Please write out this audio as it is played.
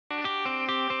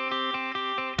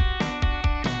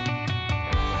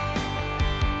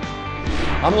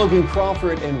I'm Logan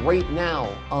Crawford, and right now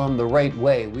on The Right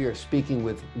Way, we are speaking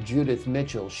with Judith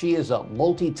Mitchell. She is a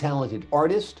multi-talented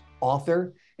artist,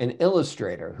 author, and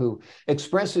illustrator who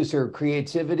expresses her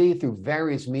creativity through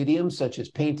various mediums such as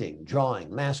painting,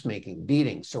 drawing, mask making,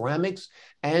 beading, ceramics,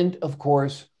 and of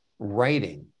course,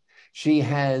 writing. She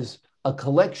has a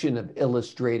collection of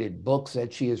illustrated books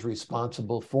that she is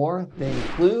responsible for. They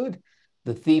include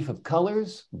The Thief of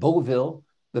Colors, Beauville,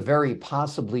 The Very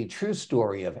Possibly True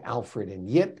Story of Alfred and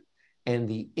Yip, and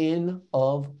The Inn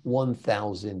of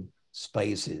 1000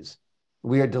 Spices.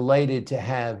 We are delighted to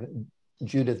have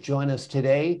Judith join us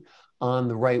today on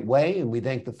The Right Way, and we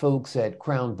thank the folks at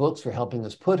Crown Books for helping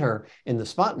us put her in the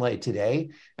spotlight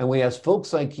today. And we ask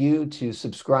folks like you to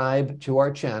subscribe to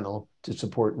our channel to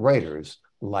support writers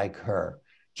like her.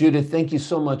 Judith, thank you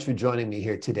so much for joining me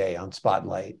here today on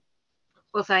Spotlight.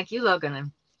 Well, thank you, Logan.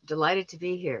 I'm delighted to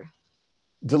be here.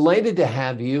 Delighted to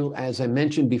have you. As I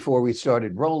mentioned before we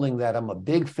started rolling, that I'm a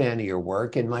big fan of your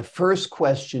work. And my first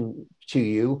question to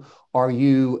you, are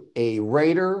you a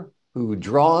writer who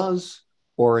draws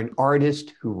or an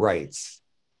artist who writes?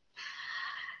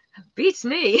 Beats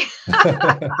me.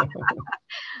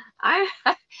 I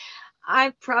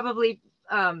I probably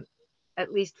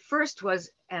at least first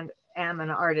was and am an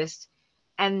artist,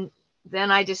 and then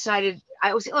I decided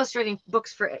I was illustrating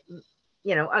books for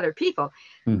other people,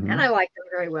 and I liked them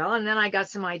very well. And then I got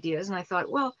some ideas, and I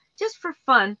thought, well, just for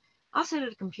fun, I'll sit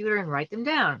at a computer and write them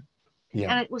down.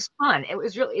 Yeah. And it was fun. It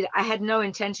was really, I had no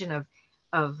intention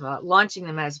of launching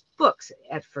them as books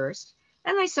at first.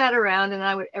 And I sat around, and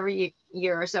I would every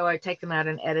year or so I'd take them out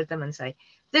and edit them and say,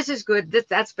 this is good,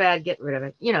 that's bad, get rid of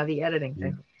it. The editing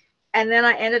thing. And then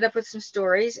I ended up with some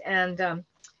stories, and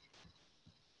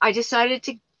I decided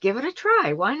to give it a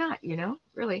try. Why not?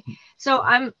 Really. So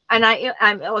I'm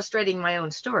illustrating my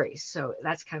own stories. So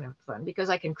that's kind of fun because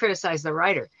I can criticize the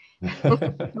writer,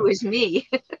 who is me.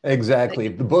 Exactly.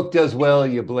 If the book does well,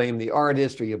 you blame the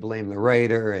artist or you blame the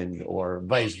writer, and or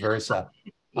vice versa.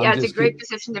 Yeah, it's a great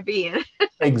position to be in.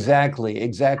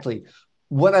 Exactly.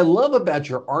 What I love about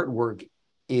your artwork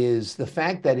is the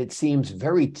fact that it seems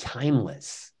very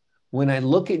timeless. When I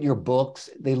look at your books,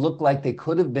 they look like they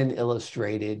could have been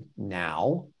illustrated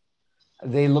now.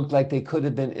 They look like they could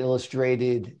have been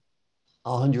illustrated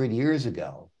 100 years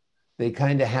ago. They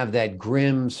kind of have that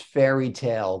Grimm's fairy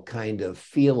tale kind of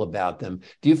feel about them.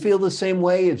 Do you feel the same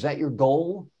way? Is that your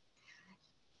goal?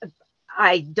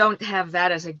 I don't have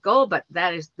that as a goal, but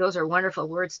those are wonderful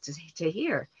words to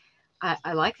hear.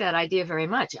 I like that idea very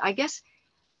much. I guess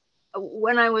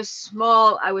when I was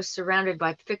small, I was surrounded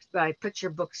by picture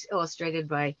books illustrated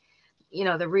by,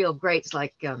 the real greats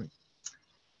like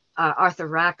Arthur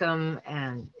Rackham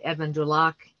and Edmund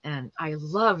Dulac, and I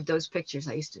loved those pictures.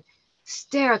 I used to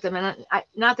stare at them, and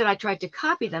not that I tried to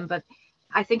copy them, but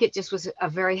I think it just was a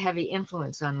very heavy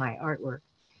influence on my artwork.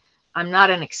 I'm not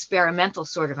an experimental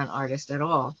sort of an artist at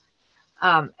all,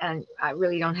 and I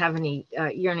really don't have any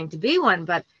yearning to be one,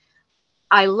 but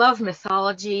I love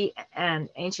mythology and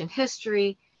ancient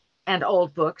history and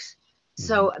old books.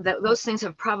 So those things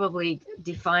have probably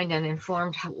defined and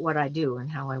informed what I do and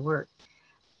how I work.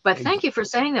 But thank you for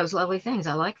saying those lovely things.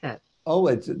 I like that.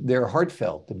 Oh, they're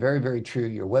heartfelt. They're very, very true.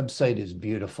 Your website is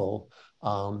beautiful.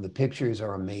 The pictures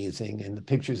are amazing, and the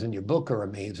pictures in your book are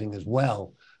amazing as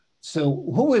well. So,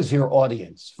 who is your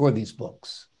audience for these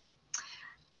books?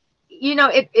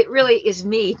 It really is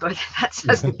me, but that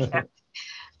doesn't count.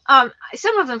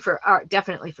 Some of them are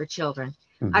definitely for children.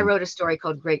 I wrote a story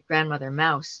called Great Grandmother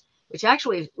Mouse, which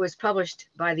actually was published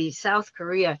by the South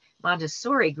Korea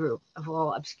Montessori group of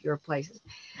all obscure places.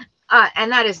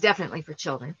 And that is definitely for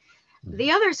children.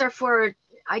 The others are for,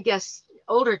 I guess,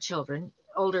 older children,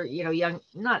 young,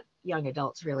 not young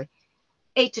adults really,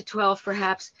 8 to 12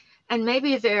 perhaps. And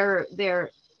maybe they're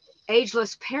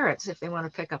ageless parents if they want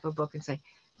to pick up a book and say,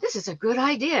 this is a good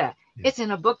idea. It's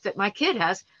in a book that my kid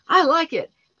has. I like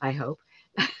it, I hope.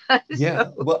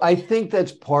 Yeah, well, I think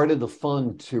that's part of the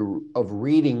fun of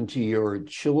reading to your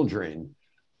children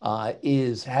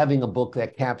is having a book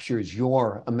that captures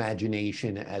your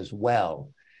imagination as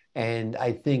well. And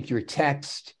I think your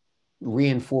text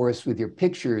reinforced with your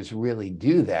pictures really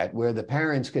do that, where the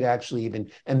parents could actually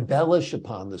even embellish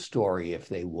upon the story if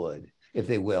they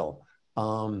will.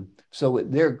 So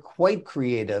they're quite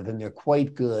creative and they're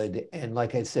quite good. And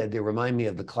like I said, they remind me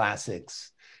of the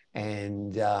classics.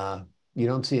 And you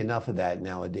don't see enough of that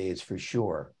nowadays for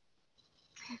sure.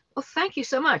 Well, thank you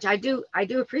so much. I do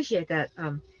appreciate that.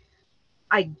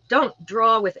 I don't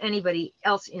draw with anybody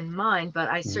else in mind, but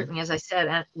I certainly, as I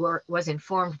said, was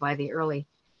informed by the early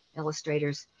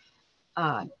illustrators.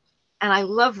 And I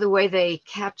love the way they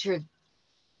captured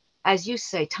as you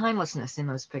say, timelessness in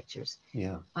those pictures.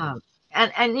 Yeah.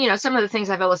 And you know, some of the things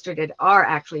I've illustrated are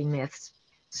actually myths.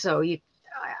 So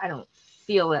I don't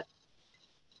feel that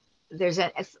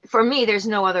for me, there's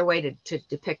no other way to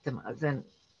depict them than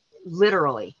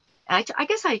literally. And I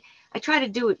guess I try to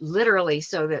do it literally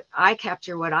so that I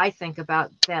capture what I think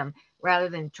about them rather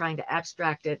than trying to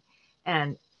abstract it.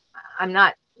 And I'm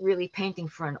not really painting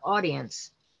for an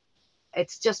audience.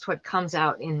 It's just what comes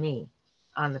out in me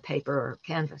on the paper or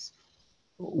canvas.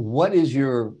 What is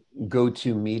your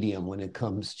go-to medium when it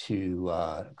comes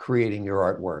to creating your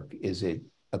artwork? Is it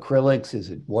acrylics? Is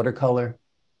it watercolor?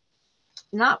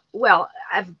 Not well,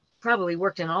 I've probably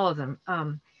worked in all of them.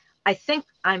 I think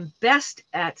I'm best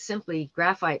at simply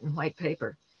graphite and white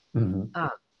paper. Mm-hmm.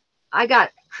 I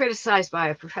got criticized by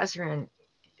a professor in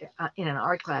an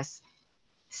art class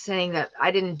saying that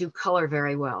I didn't do color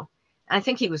very well. And I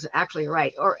think he was actually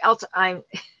right, or else I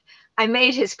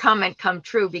made his comment come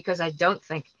true because I don't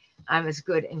think I'm as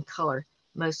good in color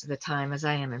most of the time as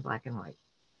I am in black and white.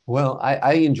 Well,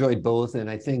 I enjoyed both. And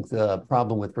I think the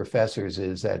problem with professors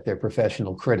is that they're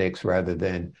professional critics rather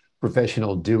than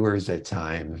professional doers at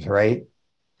times, right?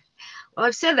 Well,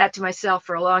 I've said that to myself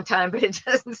for a long time, but it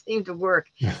doesn't seem to work.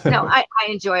 No, I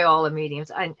enjoy all the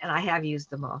mediums, and I have used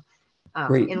them all.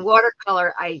 Great. In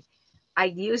watercolor, I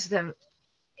use them.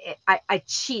 I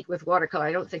cheat with watercolor.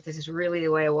 I don't think this is really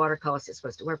the way a watercolor is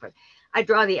supposed to work, but I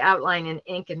draw the outline in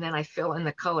ink and then I fill in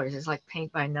the colors. It's like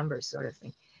paint by numbers sort of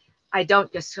thing. I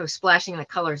don't just go splashing the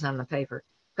colors on the paper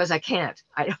because I can't.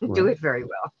 I don't do it very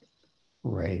well.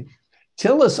 Right.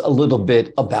 Tell us a little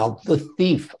bit about the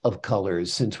thief of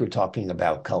colors, since we're talking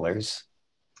about colors.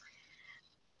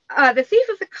 The Thief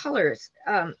of the Colors.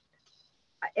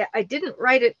 I didn't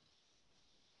write it.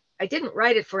 I didn't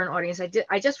write it for an audience.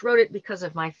 I just wrote it because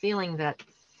of my feeling that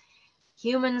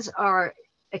humans are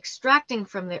extracting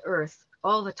from the earth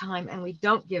all the time, and we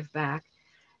don't give back.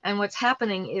 And what's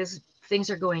happening is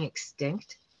things are going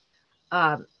extinct.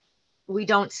 We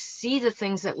don't see the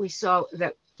things that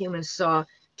that humans saw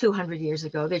 200 years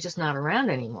ago. They're just not around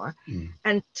anymore.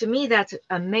 And to me, that's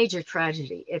a major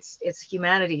tragedy. It's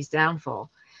humanity's downfall.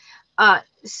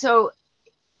 So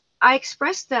I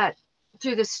expressed that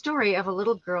through the story of a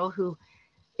little girl who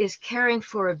is caring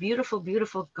for a beautiful,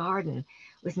 beautiful garden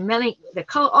with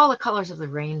all the colors of the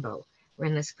rainbow were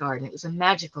in this garden. It was a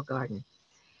magical garden.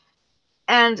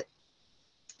 And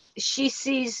it's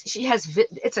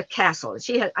a castle.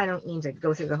 I don't mean to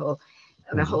go through the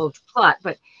whole plot,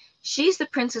 but she's the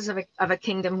princess of a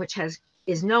kingdom which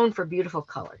is known for beautiful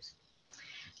colors.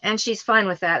 And she's fine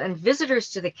with that. And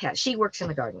visitors she works in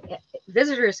the garden.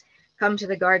 Visitors come to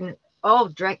the garden all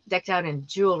decked out in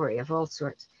jewelry of all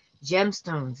sorts,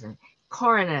 gemstones and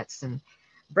coronets and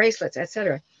bracelets,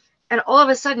 etc. And all of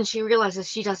a sudden she realizes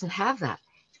she doesn't have that.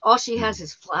 All she has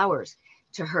is flowers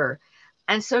to her.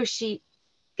 And so she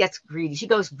gets greedy. She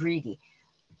goes greedy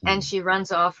and she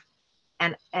runs off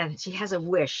and she has a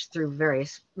wish through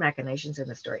various machinations in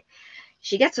the story.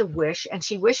 She gets a wish and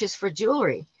she wishes for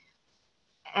jewelry.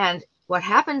 And what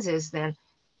happens is then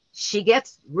she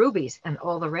gets rubies and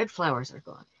all the red flowers are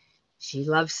gone. She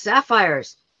loves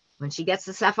sapphires. When she gets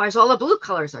the sapphires, all the blue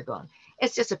colors are gone.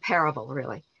 It's just a parable,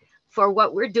 really, for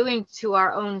what we're doing to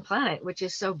our own planet, which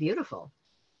is so beautiful.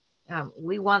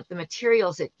 We want the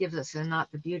materials it gives us and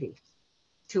not the beauty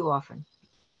too often.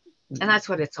 And that's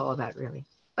what it's all about, really.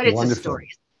 But it's Wonderful. A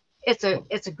story.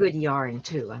 It's a good yarn,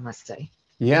 too, I must say.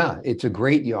 Yeah, it's a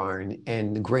great yarn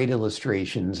and great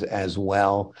illustrations as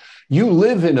well. You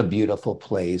live in a beautiful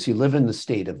place. You live in the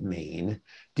state of Maine.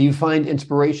 Do you find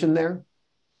inspiration there?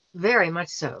 Very much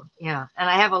so, yeah. And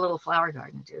I have a little flower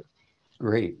garden, too.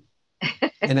 Great.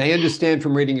 And I understand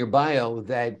from reading your bio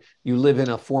that you live in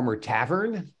a former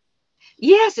tavern?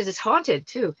 Yes, it is haunted,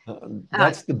 too.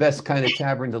 That's the best kind of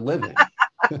tavern to live in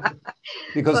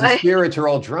because the spirits are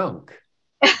all drunk.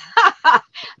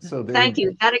 So thank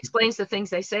you. That explains the things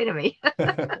they say to me.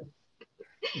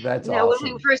 That's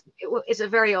awesome. It's a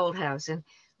very old house. And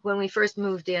when we first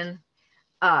moved in,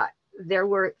 there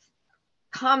were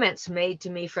comments made to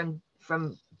me from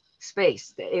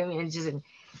space.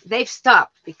 They've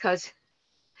stopped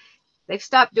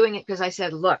doing it because I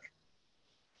said, look,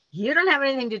 you don't have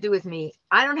anything to do with me.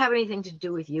 I don't have anything to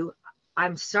do with you.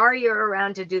 I'm sorry you're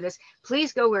around to do this.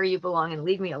 Please go where you belong and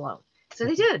leave me alone. So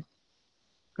they did.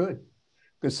 Good.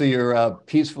 So you're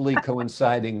peacefully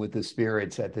coinciding with the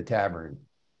spirits at the tavern.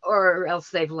 Or else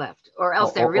they've left. Or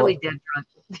else they're really dead drunk.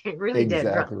 They're really dead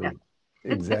drunk. Now.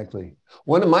 Exactly.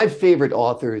 One of my favorite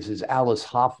authors is Alice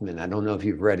Hoffman. I don't know if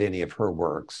you've read any of her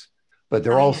works, but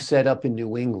they're all set up in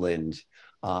New England.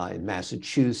 in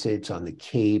Massachusetts, on the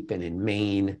Cape, and in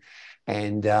Maine.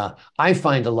 And I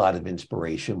find a lot of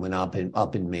inspiration when up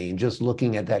in Maine, just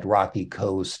looking at that rocky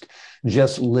coast,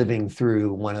 just living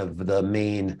through one of the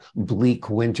Maine bleak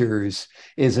winters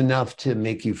is enough to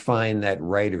make you find that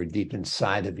writer deep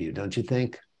inside of you, don't you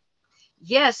think?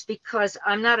 Yes, because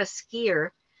I'm not a skier,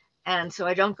 and so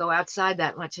I don't go outside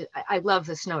that much. I love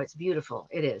the snow. It's beautiful.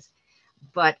 It is.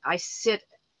 But I sit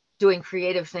doing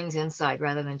creative things inside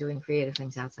rather than doing creative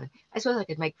things outside. I suppose I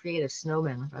could make creative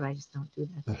snowmen, but I just don't do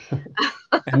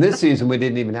that. And this season, we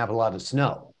didn't even have a lot of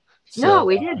snow. No, So,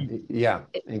 we didn't. yeah,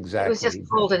 It was just exactly.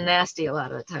 cold and nasty a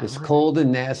lot of the time, It's wasn't it? cold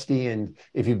and nasty. And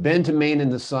if you've been to Maine in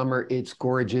the summer, it's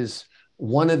gorgeous.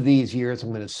 One of these years, I'm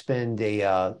going to spend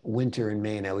a winter in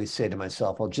Maine. I always say to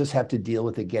myself, I'll just have to deal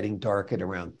with it getting dark at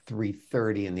around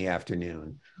 3:30 in the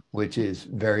afternoon, which is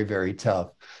very, very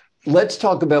tough. Let's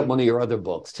talk about one of your other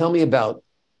books. Tell me about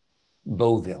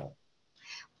Beauville.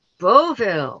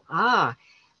 Beauville.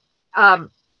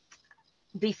 Um,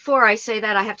 before I say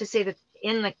that, I have to say that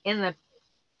in the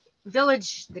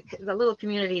village, the little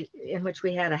community in which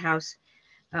we had a house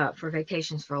for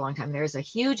vacations for a long time, there's a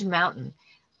huge mountain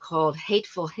called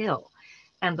Hateful Hill,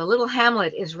 and the little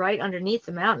hamlet is right underneath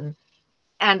the mountain.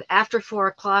 And after 4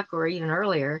 o'clock or even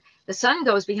earlier, the sun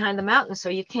goes behind the mountain, so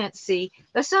you can't see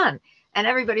the sun. And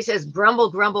everybody says, grumble,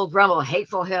 grumble, grumble,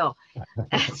 Hateful Hill.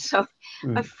 And so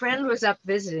a friend was up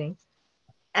visiting,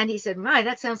 and he said, "My,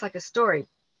 that sounds like a story."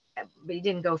 But he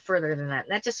didn't go further than that.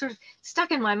 And that just sort of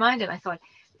stuck in my mind. And I thought,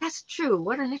 that's true.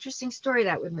 What an interesting story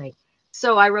that would make.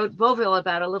 So I wrote Beauville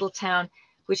about a little town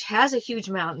which has a huge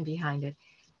mountain behind it,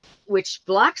 which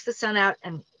blocks the sun out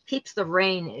and keeps the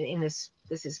rain in this.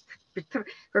 This is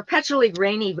perpetually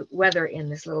rainy weather in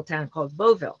this little town called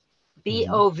Beauville,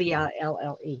 Boville.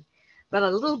 But a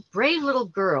little brave little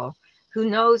girl who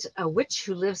knows a witch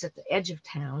who lives at the edge of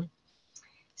town,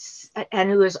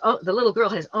 and the little girl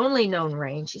has only known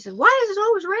rain. She said, "Why is it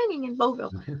always raining in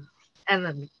Beauville?" And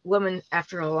the woman,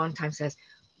 after a long time, says,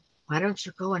 "Why don't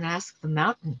you go and ask the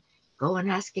mountain? Go and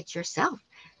ask it yourself."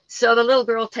 So the little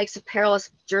girl takes a perilous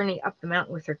journey up the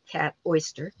mountain with her cat,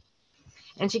 Oyster.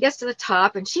 And she gets to the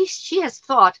top, and she has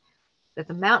thought that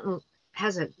the mountain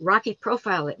has a rocky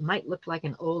profile that might look like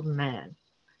an old man.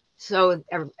 So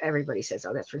everybody says,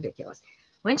 "Oh, that's ridiculous."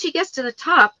 When she gets to the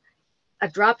top, a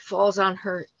drop falls on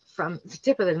her from the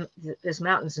tip of this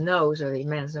mountain's nose, or the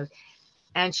man's nose,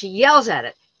 and she yells at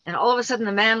it. And all of a sudden,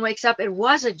 the man wakes up. It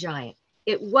was a giant.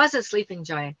 It was a sleeping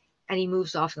giant. And he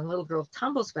moves off, and the little girl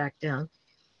tumbles back down,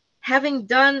 having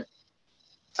done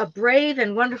a brave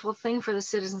and wonderful thing for the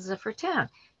citizens of her town.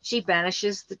 She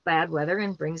banishes the bad weather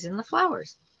and brings in the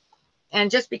flowers. And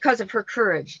just because of her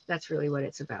courage, that's really what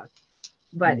it's about.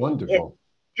 But Wonderful.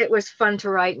 it was fun to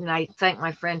write, and I thank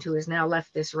my friend who has now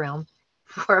left this realm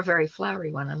for a very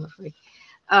flowery one, I'm afraid.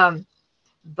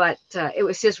 But it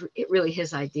was really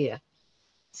his idea.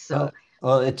 So,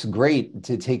 well, it's great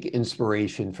to take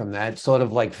inspiration from that, sort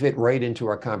of like fit right into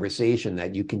our conversation,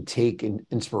 that you can take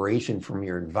inspiration from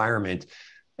your environment.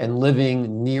 And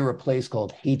living near a place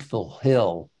called Hateful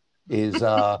Hill is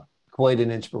quite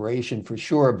an inspiration for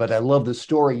sure. But I love the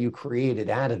story you created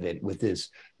out of it with this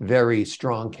very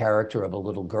strong character of a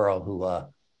little girl who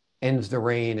ends the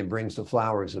rain and brings the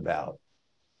flowers about.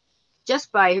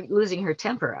 just by losing her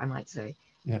temper, I might say.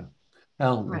 Yeah.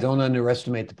 Well, Right. don't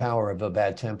underestimate the power of a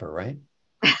bad temper, right?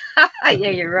 Yeah,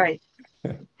 you're right.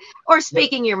 Or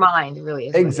speaking your mind, really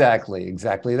is what it is. Exactly,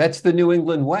 exactly. That's the New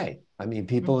England way. I mean,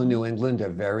 people in Mhm. New England are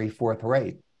very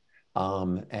forthright.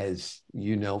 As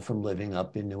you know from living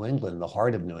up in New England, the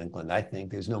heart of New England, I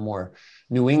think there's no more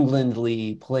New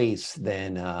Englandly place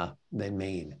than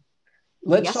Maine.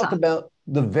 Let's Yes, talk about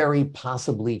the very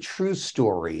possibly true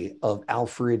story of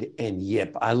Alfred and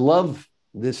Yip. I love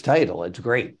this title. It's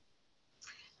great.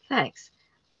 thanks.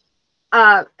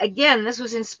 Again, this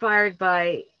was inspired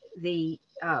by the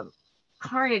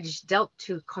carnage dealt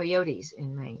to coyotes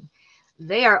in Maine.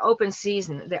 They are open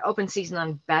season. They're open season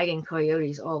on bagging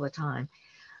coyotes all the time.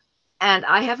 And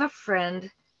I have a friend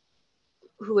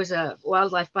who is a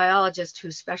wildlife biologist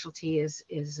whose specialty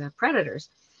is predators,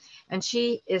 and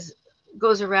she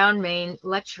goes around Maine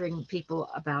lecturing people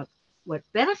about what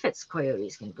benefits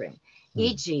coyotes can bring.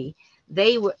 E.g.,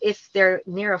 if they're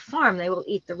near a farm, they will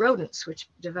eat the rodents which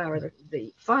devour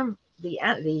the farm the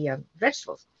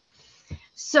vegetables.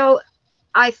 So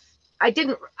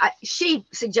she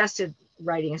suggested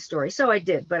writing a story, so I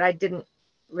did, but I didn't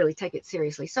really take it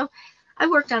seriously. So I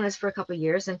worked on this for a couple of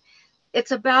years, and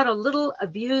it's about a little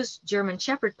abused German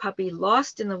Shepherd puppy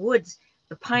lost in the woods,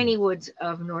 the piney woods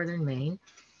of northern Maine,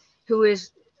 who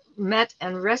is met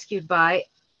and rescued by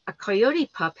a coyote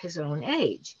pup his own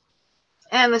age.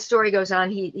 And the story goes on.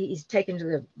 He's taken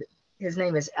to his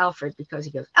name is Alfred because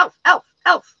he goes, Elf, Elf,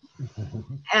 Elf.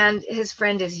 And his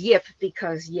friend is Yip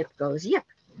because Yip goes Yip,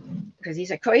 because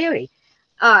he's a coyote.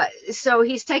 So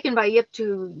he's taken by Yip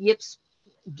to Yip's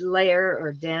lair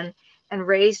or den and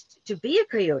raised to be a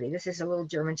coyote. This is a little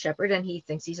German shepherd, and he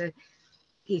thinks he's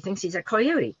a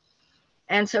coyote.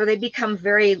 And so they become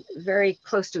very, very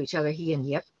close to each other, he and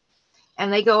Yip.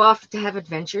 And they go off to have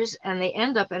adventures, and they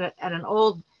end up at an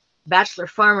old bachelor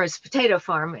farmer's potato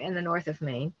farm in the north of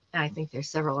Maine. And I think there's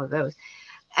several of those.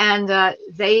 And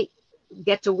they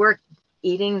get to work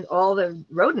eating all the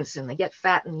rodents, and they get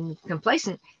fat and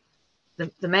complacent.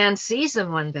 The man sees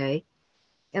them one day,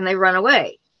 and they run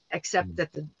away, except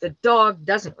that the dog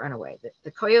doesn't run away.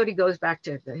 The coyote goes back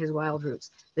to his wild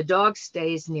roots. The dog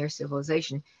stays near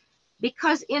civilization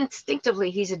because instinctively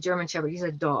he's a German shepherd. He's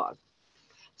a dog.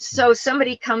 So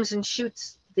somebody comes and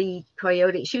shoots at the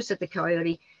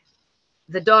coyote.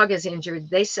 The dog is injured.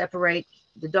 They separate.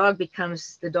 The dog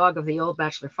becomes the dog of the old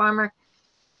bachelor farmer.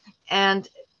 And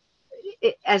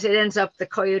as it ends up, the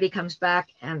coyote comes back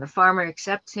and the farmer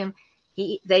accepts him.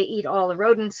 They eat all the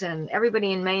rodents, and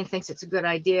everybody in Maine thinks it's a good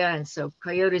idea. And so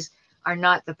coyotes are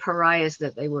not the pariahs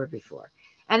that they were before.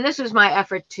 And this was my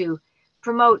effort to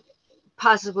promote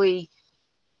possibly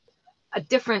a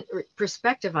different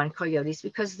perspective on coyotes,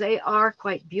 because they are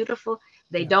quite beautiful.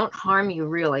 They don't harm you,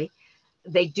 really.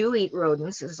 They do eat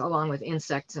rodents along with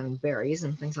insects and berries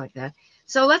and things like that.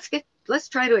 So let's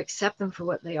try to accept them for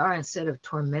what they are instead of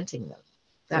tormenting them.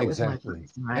 That exactly.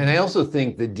 was my And I also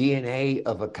think the DNA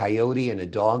of a coyote and a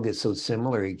dog is so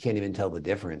similar, you can't even tell the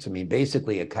difference. I mean,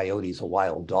 basically a coyote is a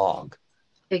wild dog.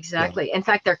 Exactly. So, in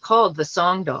fact, they're called the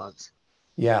song dogs.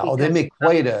 yeah. Oh, they make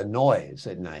quite a noise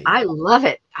at night. I love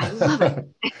it. I love it.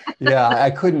 Yeah, I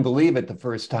couldn't believe it the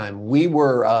first time. We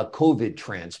were COVID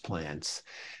transplants,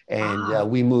 and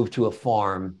we moved to a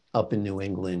farm up in New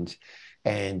England.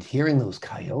 And hearing those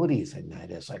coyotes at night,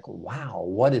 it's like, wow,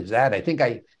 what is that? I think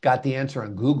I got the answer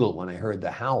on Google when I heard the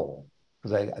howl,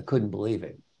 because I couldn't believe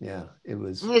it. Yeah, it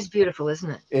was. It's beautiful, isn't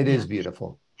it? It is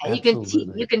beautiful. And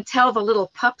Absolutely. you can tell the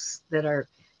little pups that are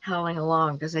howling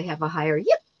along because they have a higher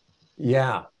yip.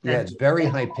 Yeah, it's very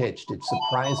high pitched. It's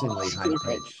surprisingly high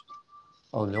pitched.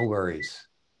 Oh, no worries.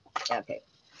 Okay.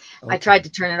 I tried to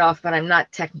turn it off, but I'm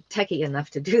not techie enough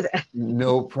to do that.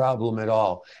 No problem at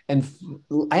all. And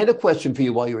I had a question for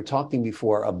you while you were talking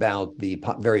before about the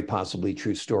very possibly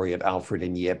true story of Alfred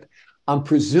and Yip. I'm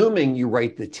presuming you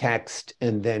write the text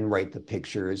and then write the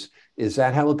pictures. Is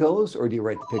that how it goes? Or do you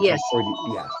write the pictures?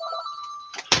 Yes.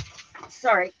 Yeah.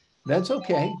 Sorry. That's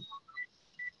okay.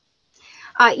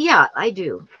 Yeah, I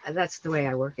do. That's the way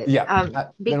I work it. Yeah,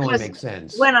 that only makes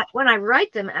sense. When I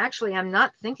write them, actually, I'm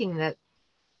not thinking that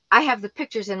I have the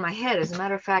pictures in my head. As a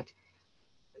matter of fact,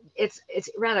 it's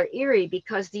rather eerie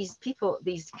because these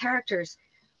characters,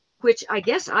 which I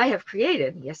guess I have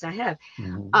created, yes, I have,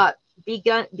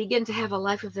 begin to have a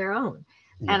life of their own.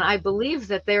 Yeah. And I believe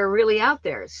that they're really out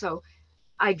there. So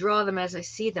I draw them as I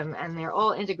see them, and they're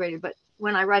all integrated. But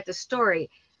when I write the story,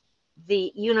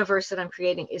 the universe that I'm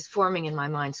creating is forming in my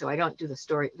mind. So I don't do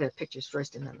the pictures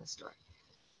first and then the story.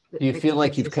 Do you feel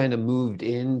like you've kind of moved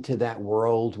into that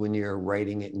world when you're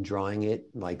writing it and drawing it?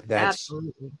 Like that's,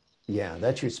 absolutely. Yeah,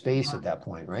 that's your space at that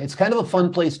point, right? It's kind of a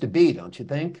fun place to be, don't you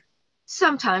think?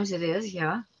 Sometimes it is,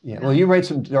 yeah. Yeah. Well, you write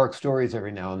some dark stories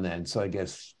every now and then, so I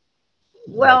guess.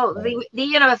 Well,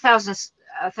 a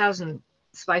thousand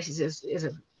spices is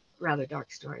a rather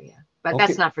dark story, yeah. But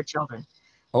that's not for children.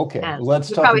 Okay, let's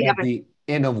talk about the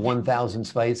Inn of 1,000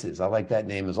 Spices. I like that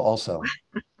name as also.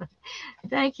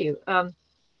 Thank you. The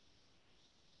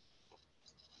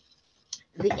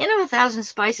Inn of 1,000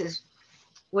 Spices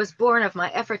was born of my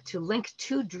effort to link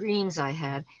two dreams I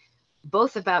had,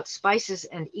 both about spices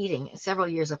and eating, several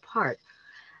years apart.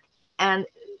 And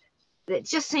it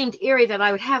just seemed eerie that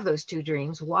I would have those two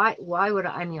dreams. Why would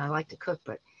I mean, I like to cook,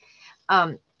 but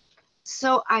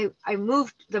so I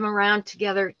moved them around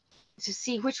together to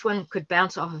see which one could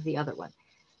bounce off of the other one.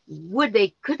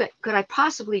 Could I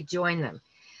possibly join them?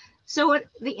 So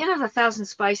the Inn of 1,000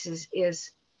 Spices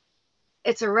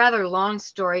it's a rather long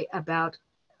story about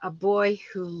a boy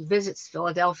who visits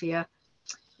Philadelphia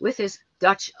with his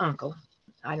Dutch uncle.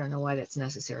 I don't know why that's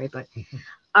necessary, but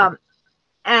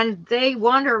and they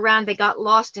wander around. They get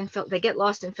lost in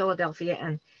Philadelphia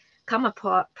and come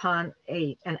upon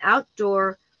an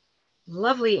outdoor,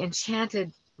 lovely,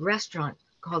 enchanted restaurant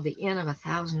called the Inn of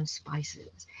 1,000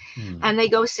 Spices. And they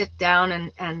go sit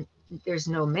down, and there's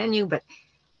no menu, but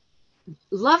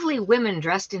lovely women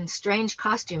dressed in strange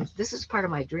costumes. This is part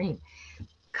of my dream.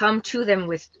 Come to them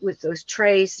with those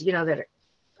trays, that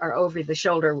are over the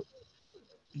shoulder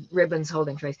ribbons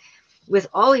holding trays, with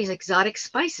all these exotic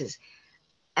spices.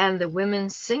 And the women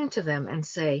sing to them and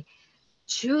say,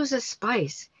 choose a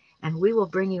spice and we will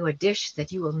bring you a dish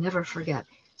that you will never forget.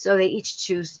 So they each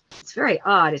choose. It's very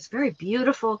odd. It's very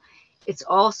beautiful. It's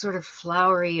all sort of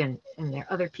flowery, and there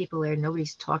are other people there.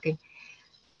 Nobody's talking.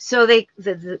 So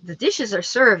the dishes are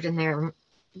served and they're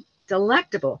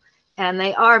delectable, and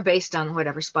they are based on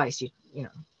whatever spice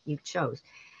you chose.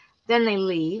 Then they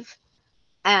leave,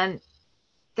 and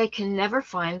they can never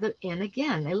find the inn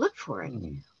again. They look for it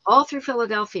all through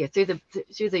Philadelphia, through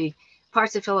the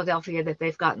parts of Philadelphia that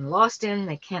they've gotten lost in.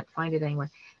 They can't find it anywhere.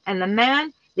 And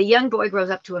the young boy grows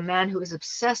up to a man who is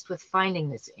obsessed with finding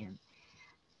this inn.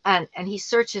 And he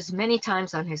searches many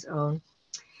times on his own,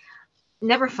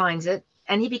 never finds it,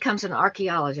 and he becomes an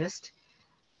archaeologist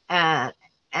and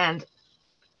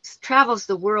travels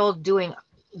the world doing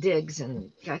digs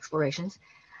and explorations,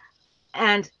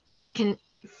 and can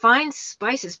find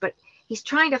spices, but he's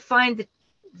trying to find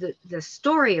the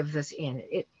story of this inn.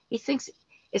 He thinks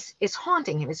it's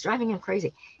haunting him. It's driving him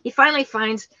crazy. He finally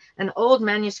finds an old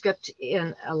manuscript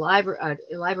in a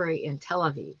library in Tel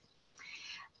Aviv.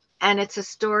 And it's a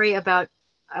story about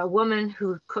a woman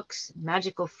who cooks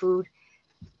magical food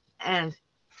and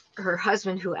her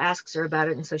husband who asks her about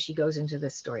it. And so she goes into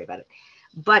this story about it.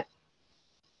 But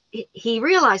he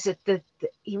realizes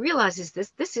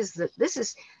this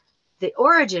is the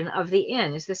origin of the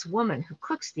inn, is this woman who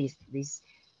cooks these.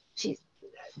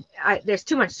 There's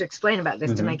too much to explain about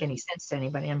this to make any sense to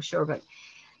anybody, I'm sure, but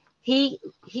he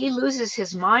loses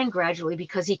his mind gradually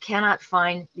because he cannot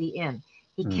find the inn.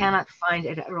 He cannot find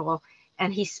it at all,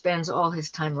 and he spends all his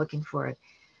time looking for it.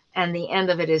 And the end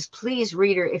of it is, please,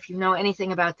 reader, if you know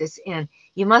anything about this inn,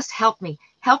 you must help me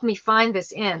find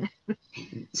this inn.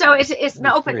 So it's an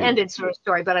open-ended sort of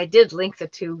story, but I did link the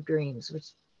two dreams, which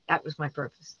that was my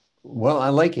purpose. Well, I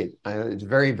like it. It's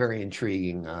very, very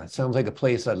intriguing. Sounds like a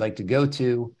place I'd like to go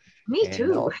to. Me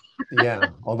too. Yeah,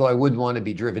 although I wouldn't want to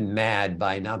be driven mad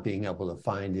by not being able to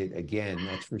find it again,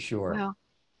 that's for sure. Well,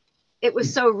 it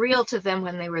was so real to them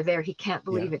when they were there. He can't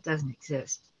believe it doesn't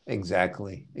exist.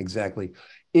 Exactly.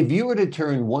 If you were to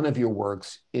turn one of your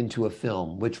works into a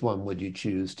film, which one would you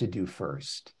choose to do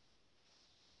first?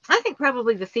 I think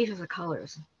probably The Thief of the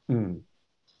Colors.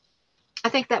 I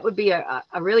think that would be a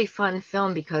really fun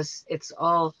film because it's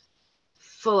all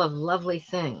full of lovely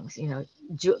things.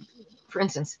 For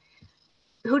instance,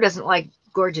 who doesn't like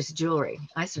gorgeous jewelry?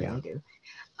 I certainly do.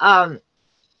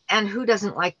 And who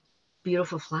doesn't like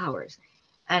beautiful flowers?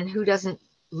 And who doesn't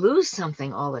lose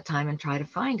something all the time and try to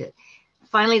find it?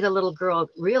 Finally, the little girl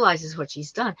realizes what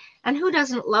she's done. And who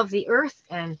doesn't love the earth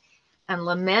and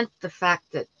lament the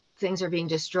fact that things are being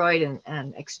destroyed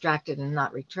and extracted and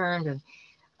not returned? And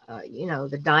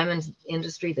the diamond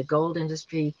industry, the gold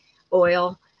industry,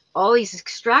 oil, all these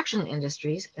extraction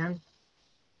industries. And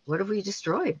what have we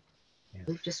destroyed?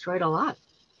 We've destroyed a lot.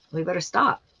 We better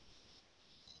stop.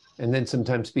 And then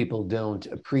sometimes people don't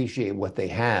appreciate what they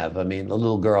have. I mean, the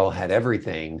little girl had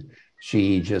everything.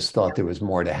 She just thought there was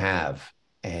more to have.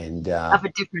 And of a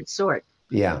different sort.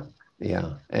 Yeah.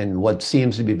 And what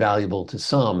seems to be valuable to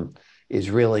some is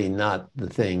really not the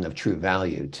thing of true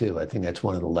value, too. I think that's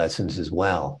one of the lessons as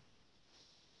well.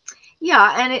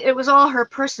 Yeah, and it was all her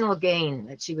personal gain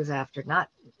that she was after,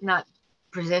 not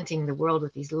presenting the world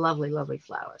with these lovely, lovely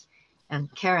flowers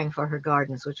and caring for her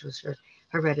gardens, which was her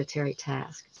hereditary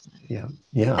task. Yeah.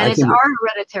 And it's our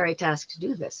hereditary task to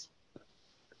do this.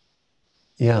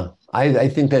 Yeah, I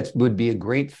think that would be a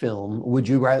great film. Would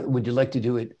you like to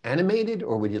do it animated,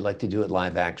 or would you like to do it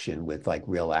live action with like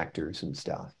real actors and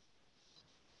stuff?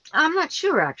 I'm not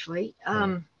sure, actually.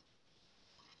 I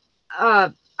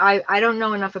don't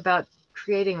know enough about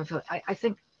creating a film. I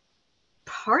think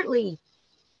partly,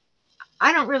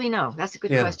 I don't really know. That's a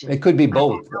good question. It could be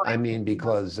both. I mean,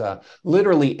 because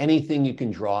literally anything you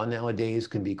can draw nowadays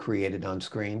can be created on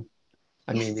screen.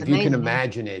 I mean, if you can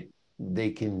imagine it,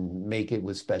 they can make it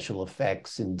with special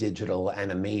effects and digital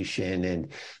animation,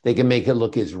 and they can make it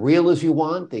look as real as you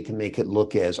want. They can make it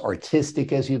look as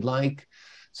artistic as you'd like.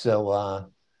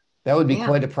 So that would be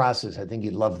quite a process. I think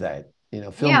you'd love that.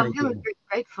 Filmmaking. It would be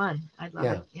great fun. I'd love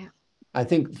it. Yeah. I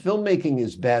think filmmaking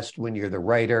is best when you're the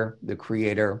writer, the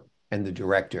creator, and the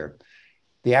director.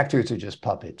 The actors are just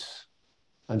puppets.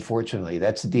 Unfortunately,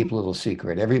 that's a deep little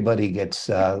secret. Everybody thinks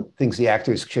the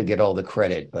actors should get all the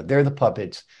credit, but they're the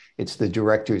puppets. It's the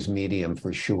director's medium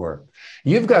for sure.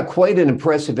 You've got quite an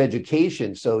impressive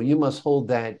education, so you must hold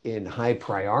that in high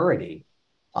priority.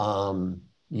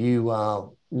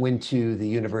 You went to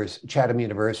the Chatham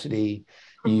University.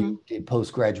 You did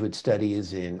postgraduate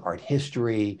studies in art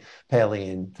history,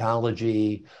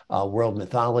 paleontology, world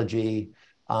mythology.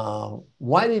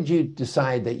 Why did you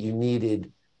decide that you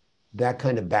needed that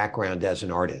kind of background as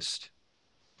an artist?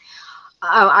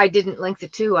 I didn't link the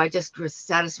two. I just was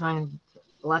satisfying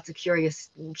lots of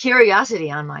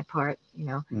curiosity on my part. You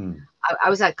know, Mm. I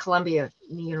was at Columbia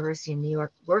University in New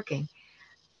York working,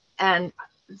 and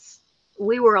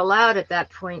we were allowed at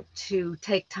that point to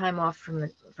take time off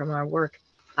from our work.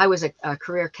 I was a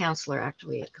career counselor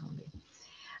actually at Columbia,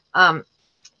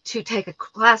 to take a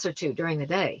class or two during the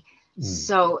day. Mm.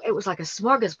 So it was like a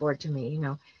smorgasbord to me. You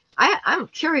know, I'm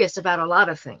curious about a lot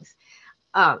of things.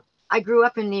 I grew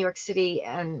up in New York City,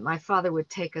 and my father would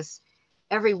take us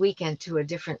every weekend to a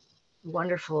different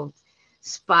wonderful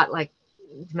spot like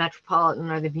Metropolitan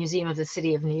or the Museum of the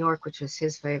City of New York, which was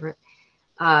his favorite.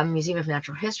 Museum of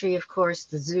Natural History, of course,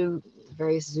 the zoo,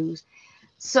 various zoos.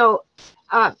 So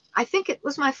I think it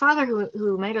was my father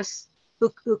who made us,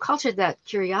 who cultured that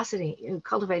curiosity, who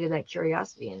cultivated that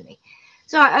curiosity in me.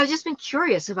 So I've just been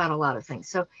curious about a lot of things.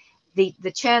 So the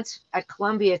chance at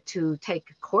Columbia to take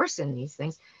a course in these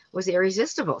things was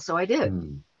irresistible. So I did.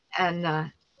 Mm.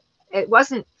 And it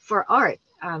wasn't for art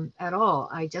at all.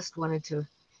 I just wanted to,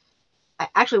 I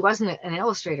actually wasn't an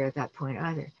illustrator at that point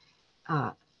either.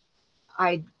 Uh,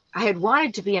 I I had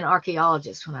wanted to be an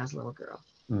archaeologist when I was a little girl.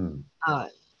 Mm. Uh,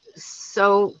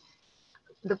 so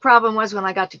the problem was when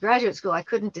I got to graduate school, I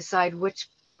couldn't decide which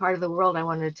part of the world I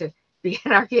wanted to be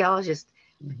an archaeologist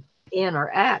in or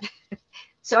at.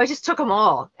 So I just took them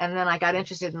all, and then I got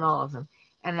interested in all of them,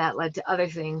 and that led to other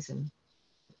things and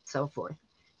so forth.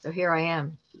 So here I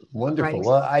am Wonderful. writing.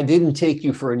 Well, I didn't take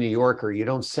you for a New Yorker. You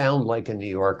don't sound like a New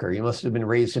Yorker. You must have been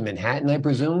raised in Manhattan, I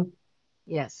presume.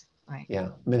 Yes, right. Yeah,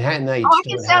 Oh, Manhattanites I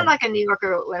can don't sound have. like a New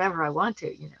Yorker whenever I want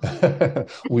to, you know.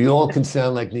 We all can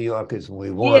sound like New Yorkers when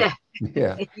we want.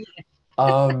 Yeah. Yeah.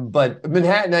 But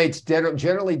Manhattanites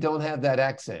generally don't have that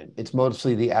accent. It's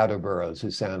mostly the outer boroughs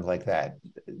who sound like that.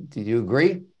 Do you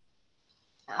agree?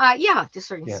 Yeah, to a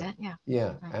certain Yeah. extent. Yeah.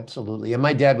 Yeah, Right. absolutely. And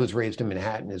my dad was raised in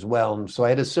Manhattan as well. And so I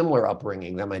had a similar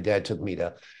upbringing. That my dad took me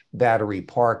to Battery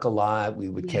Park a lot. We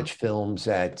would Yeah. catch films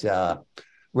at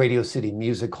Radio City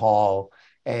Music Hall.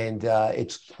 And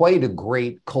it's quite a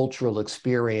great cultural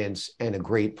experience and a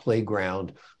great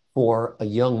playground for a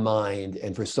young mind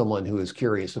and for someone who is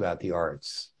curious about the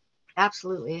arts.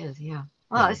 Absolutely is. Yeah.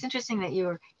 Well, Yeah. it's interesting that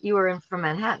you were from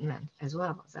Manhattan then as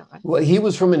well. Is that right? Well, he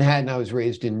was from Manhattan. I was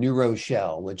raised in New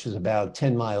Rochelle, which is about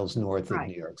 10 miles north of Right.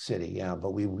 New York City. Yeah,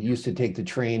 but we used to take the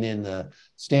train in the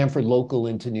Stanford local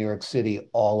into New York City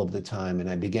all of the time. And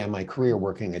I began my career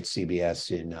working at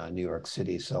CBS in New York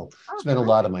City. So Oh, spent a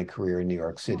lot of terrific. my career in New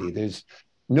York Yeah. City. There's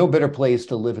no better place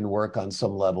to live and work on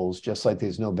some levels, just like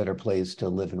there's no better place to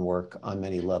live and work on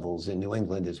many levels in New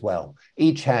England as well.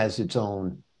 Each has its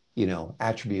own,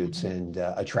 attributes Mhm. and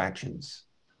attractions.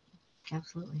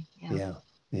 Absolutely. Yeah. Yeah,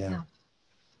 yeah. Yeah.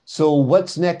 So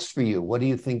what's next for you? What do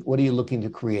you think? What are you looking to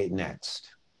create next?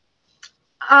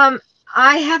 Um,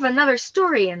 I have another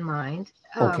story in mind.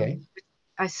 Okay.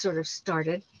 I sort of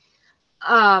started.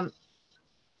 Um,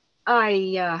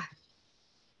 I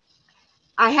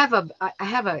I have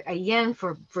a yen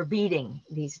for beading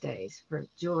these days for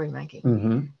jewelry making.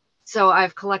 Mm-hmm. So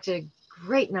I've collected a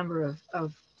great number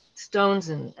of stones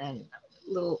and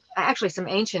little, actually some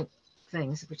ancient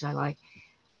things which I like.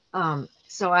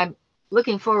 So I'm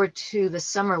looking forward to the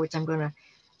summer, which I'm going to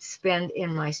spend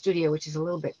in my studio, which is a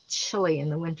little bit chilly in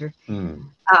the winter. Mm.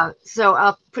 So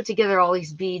I'll put together all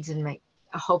these beads and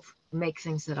make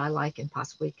things that I like and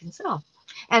possibly can sell,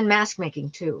 and mask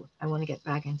making too. I want to get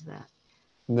back into that.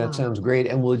 That Um, sounds great.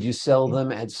 And would you sell yeah,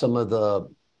 them at some of the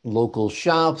local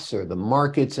shops or the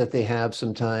markets that they have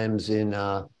sometimes in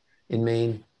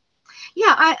Maine?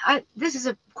 yeah. This is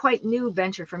a quite new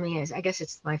venture for me. I guess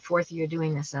it's my fourth year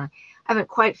doing this. I haven't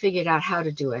quite figured out how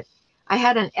to do it. I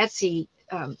had an Etsy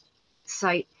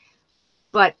site,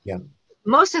 but Yeah.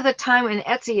 most of the time in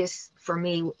Etsy is for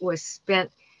me was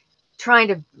spent trying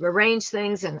to arrange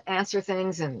things and answer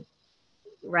things and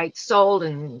write sold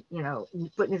and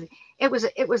put in. It was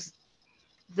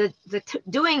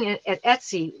doing it at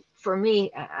Etsy for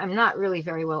me. I'm not really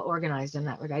very well organized in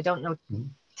that regard. I don't know Mhm.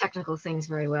 technical things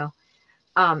very well.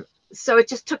 So it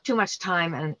just took too much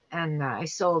time, and I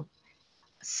sold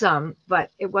some,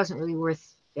 but it wasn't really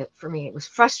worth it for me. It was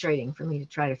frustrating for me to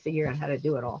try to figure out how to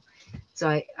do it all.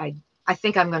 So I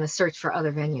think I'm going to search for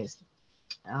other venues,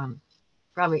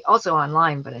 probably also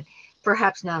online, but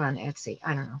perhaps not on Etsy.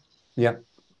 I don't know. Yeah,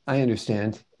 I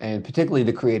understand. And particularly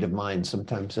the creative mind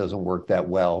sometimes doesn't work that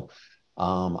well.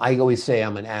 I always say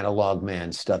I'm an analog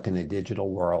man stuck in a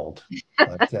digital world,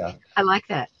 but I like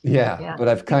that. yeah, Yeah. but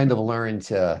I've kind of learned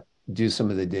to do some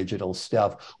of the digital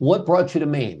stuff. What brought you to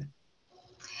Maine?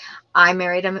 I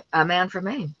married a man from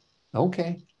Maine.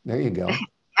 Okay, there you go.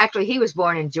 Actually, he was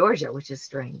born in Georgia, which is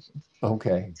strange.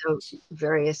 Okay. So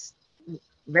various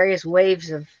waves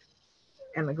of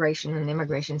immigration and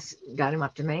immigrations got him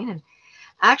up to Maine. And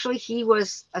actually, he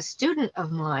was a student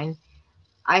of mine.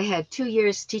 I had 2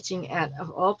 years teaching at,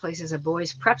 of all places, a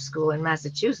boys' prep school in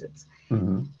Massachusetts.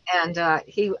 Mm-hmm. And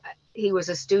he was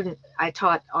a student. I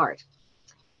taught art,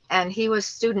 and he was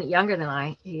a student younger than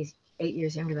I. He's 8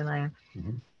 years younger than I am.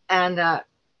 Mm-hmm. And I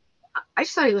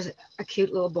just thought he was a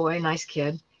cute little boy, nice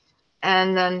kid.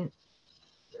 And then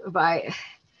by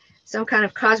some kind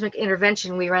of cosmic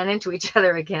intervention, we ran into each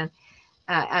other again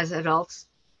as adults,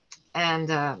 and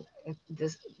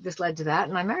this led to that,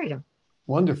 and I married him.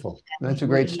 Wonderful. That's a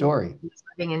great story. He was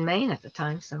living in Maine at the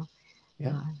time, so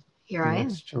Yeah. here I am.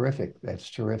 That's terrific. That's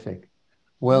terrific.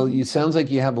 Well, it sounds like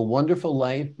you have a wonderful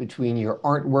life between your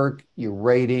artwork, your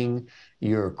writing,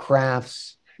 your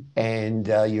crafts, and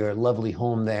your lovely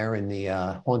home there in the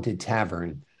Haunted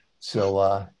Tavern.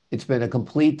 So it's been a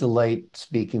complete delight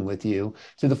speaking with you.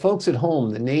 To the folks at home,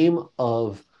 the name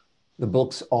of the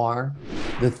books are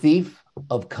The Thief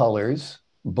of Colors,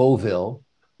 Beauville,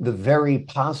 The Very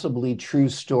Possibly True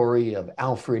Story of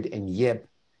Alfred and Yip,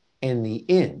 and The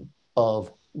Inn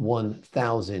of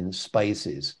 1,000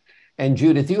 Spices. And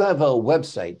Judith, you have a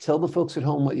website. Tell the folks at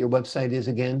home what your website is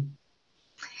again.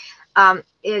 I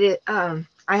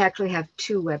actually have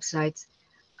two websites.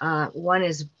 One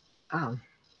is,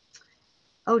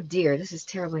 oh dear, this is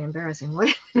terribly embarrassing.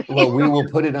 What? Well, we will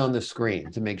put it on the screen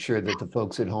to make sure that the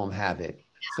folks at home have it.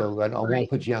 So I won't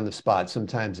put you on the spot.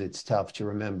 Sometimes it's tough to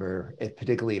remember,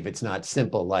 particularly if it's not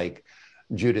simple, like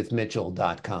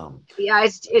judithmitchell.com. Yeah,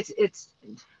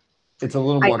 it's a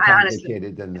little more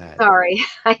complicated than that. Sorry.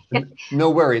 No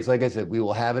worries. Like I said, we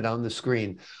will have it on the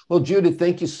screen. Well, Judith,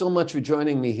 thank you so much for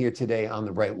joining me here today on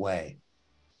The Right Way.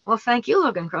 Well, thank you,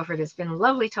 Logan Crawford. It's been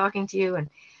lovely talking to you,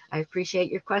 and I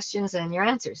appreciate your questions and your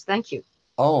answers. Thank you.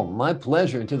 Oh, my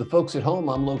pleasure. And to the folks at home,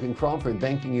 I'm Logan Crawford,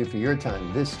 thanking you for your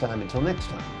time this time. Until next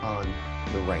time on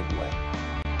The Right Way.